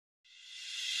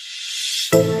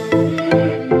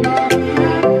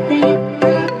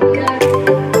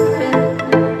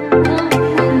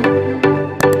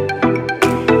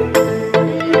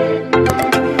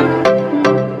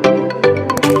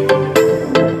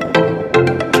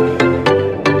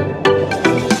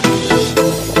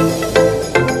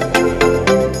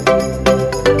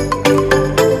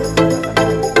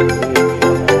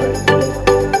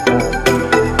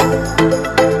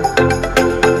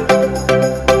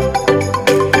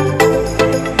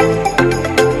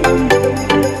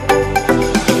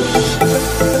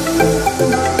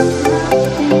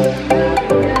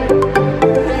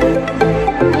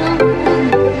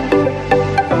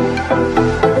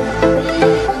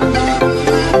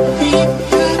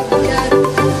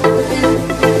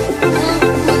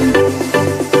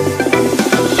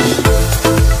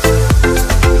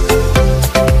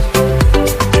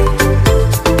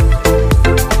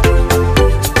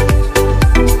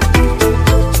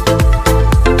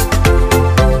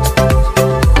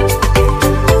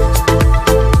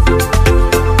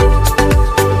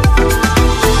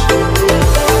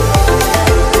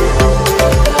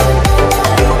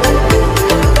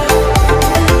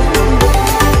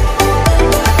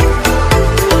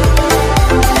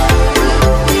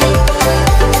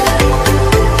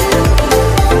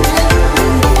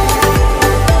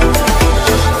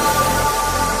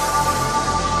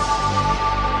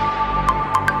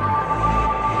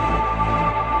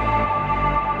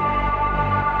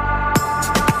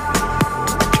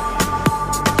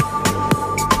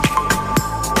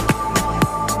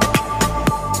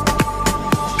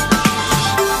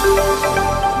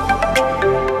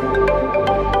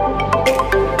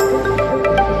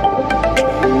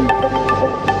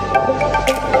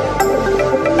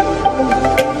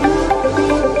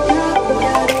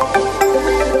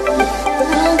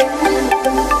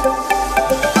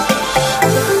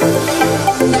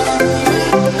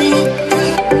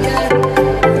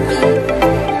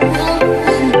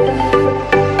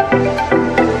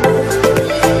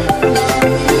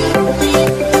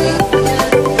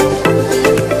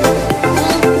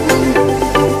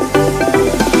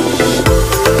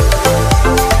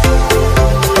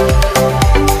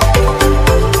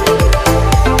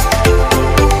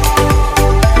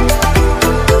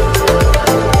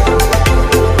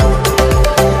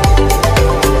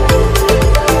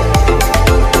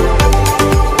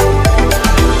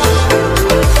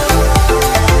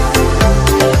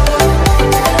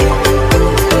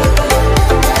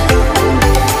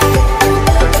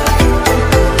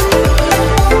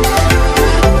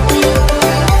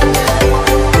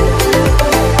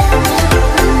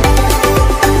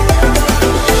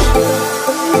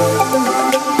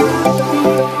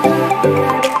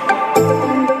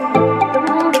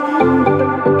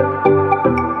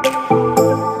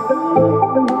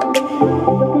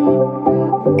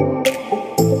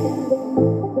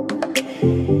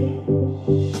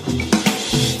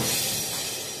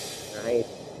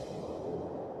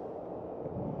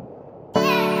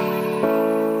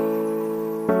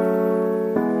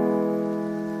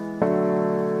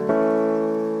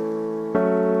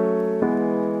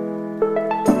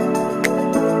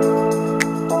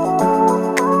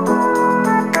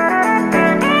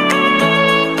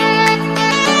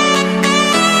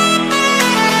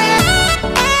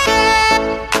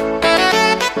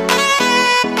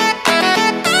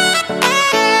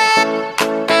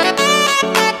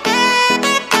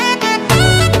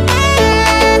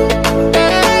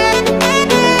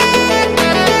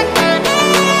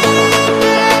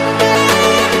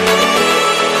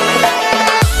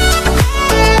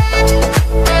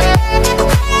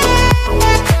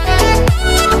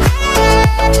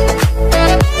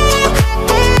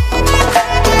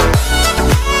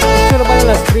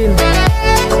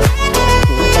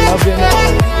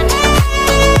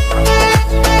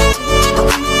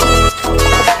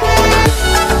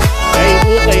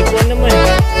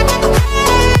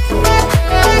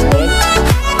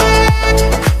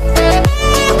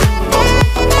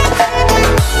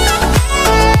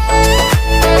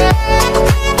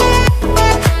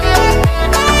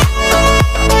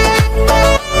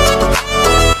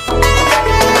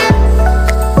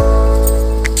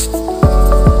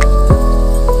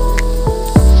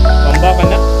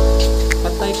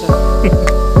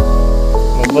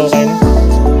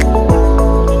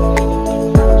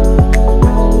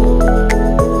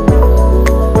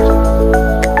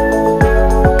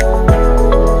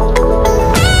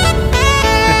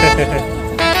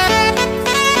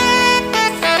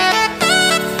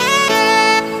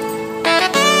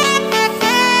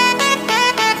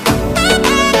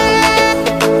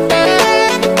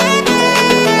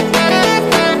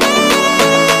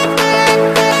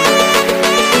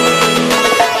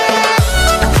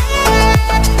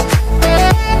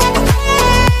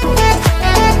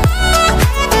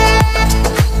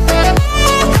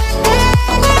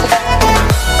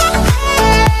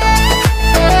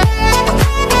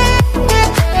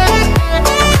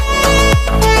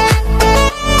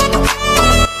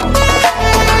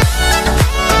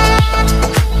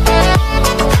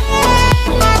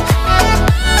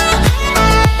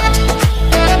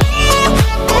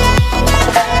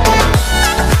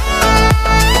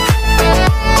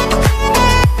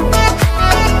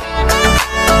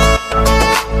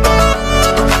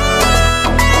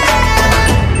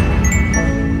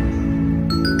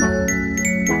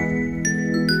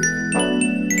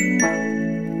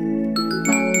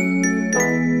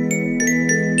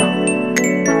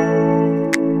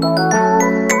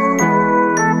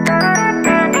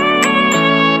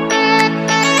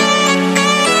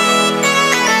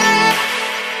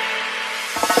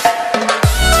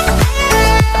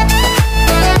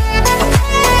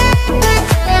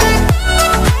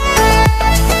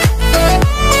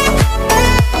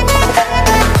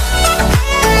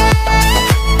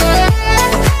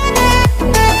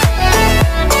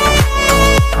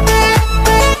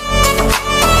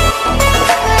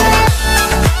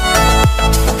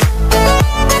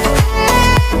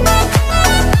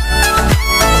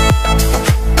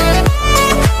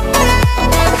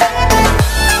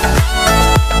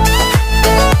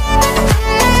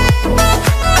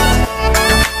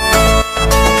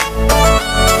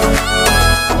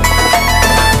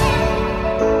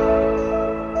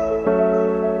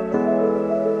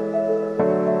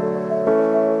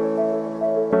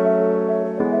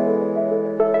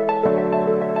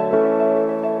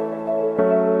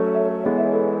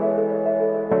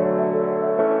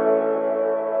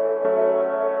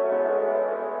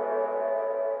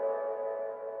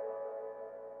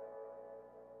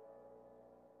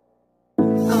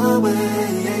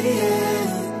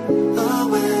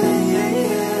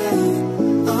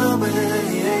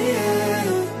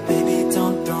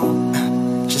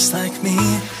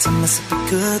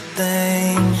good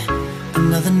thing.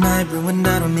 Another night ruined,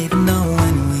 I don't even know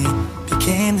when we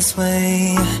became this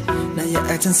way. Now you're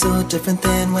acting so different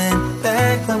than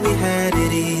back when we had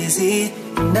it easy.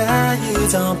 And now you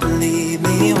don't believe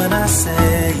me when I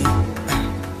say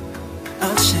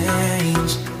I'll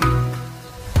change.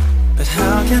 But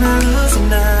how can I lose you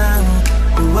now?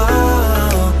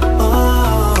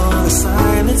 Oh, the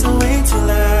silence is way too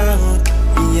loud.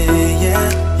 Yeah,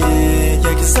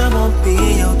 'cause I won't be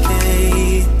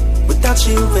okay without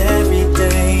you every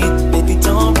day. Baby,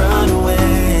 don't run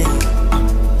away.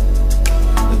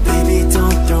 Baby,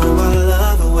 don't throw our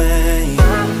love away.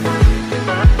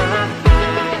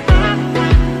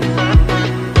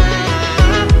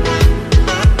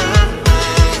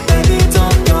 Baby,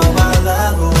 don't throw our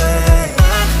love away.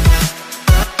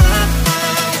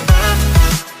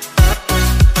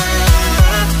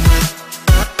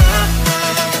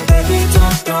 Baby,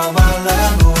 don't throw our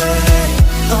love away.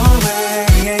 Away,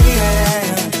 yeah, yeah.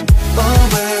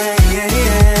 Away, yeah,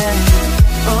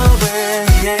 yeah. Away,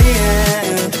 yeah, yeah.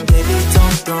 Baby,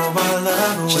 don't throw our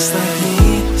love away. Just like me,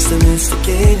 still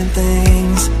instigating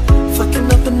things, fucking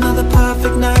up another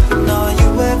perfect night when all you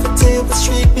ever did was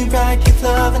treat me right, give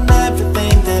love and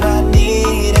everything that I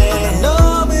needed. I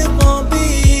know it won't be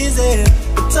easy,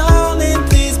 but darling,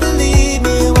 please believe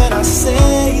me when I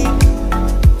say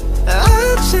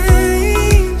I'll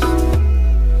change.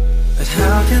 But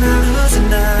how can I lose it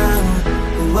now?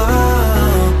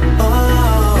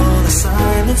 Oh, the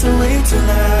silence is way too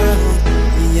loud.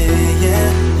 Yeah,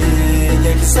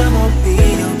 'cause I won't be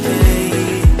okay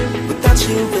without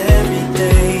you every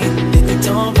day. Baby,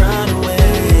 don't run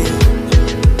away.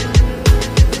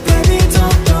 Baby,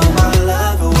 don't throw my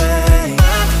love away.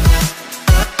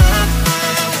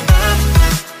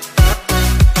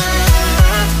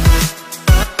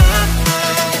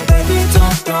 Baby,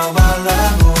 don't throw our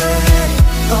love away.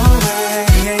 Away,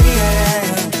 yeah, yeah.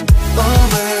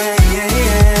 Away, yeah,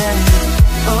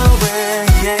 yeah. Away,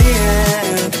 yeah, yeah.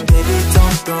 Baby,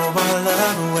 don't throw our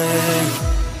love away.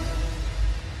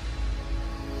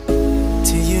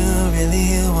 Do you really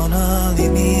wanna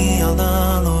leave me all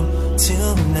alone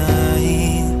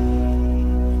tonight?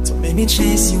 Don't make me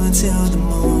chase you into the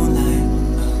moonlight.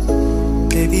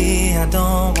 Baby, I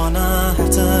don't wanna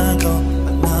have to go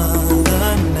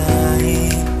another night.